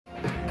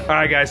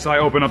Alright guys, so I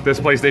opened up this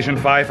PlayStation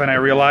 5 and I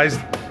realized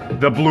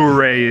the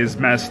Blu-ray is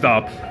messed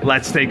up.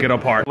 Let's take it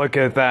apart. Look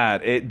at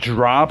that. It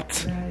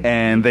dropped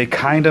and they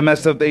kind of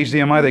messed up the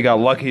HDMI. They got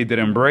lucky it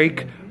didn't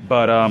break,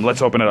 but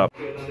let's open it up.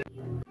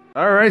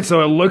 Alright,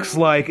 so it looks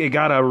like it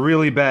got a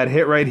really bad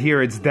hit right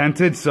here. It's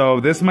dented, so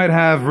this might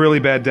have really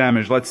bad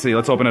damage. Let's see.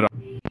 Let's open it up.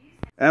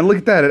 And look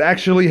at that, it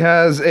actually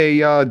has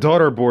a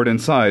daughter board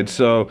inside,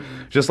 so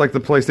just like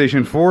the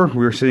PlayStation 4,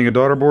 we're seeing a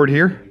daughter board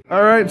here.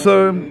 Alright,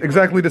 so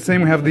exactly the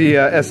same, we have the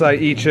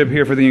SIE chip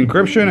here for the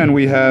encryption, and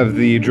we have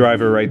the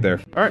driver right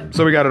there. Alright,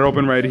 so we got it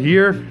open right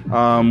here.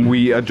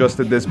 We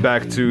adjusted this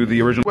back to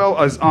the original. Well,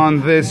 as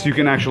on this, you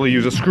can actually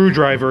use a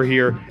screwdriver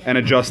here and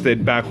adjust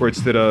it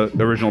backwards to the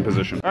original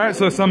position. Alright,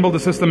 so assembled the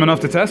system enough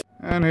to test.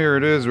 And here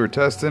it is, we're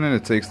testing it.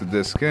 It takes the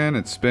disc in,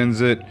 it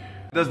spins it. It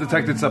does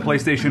detect it's a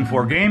PlayStation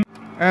 4 game.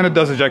 And it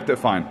does eject it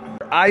fine.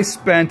 I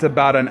spent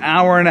about an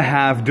hour and a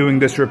half doing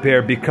this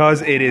repair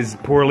because it is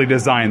poorly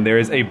designed. There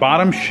is a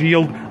bottom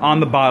shield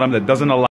on the bottom that doesn't allow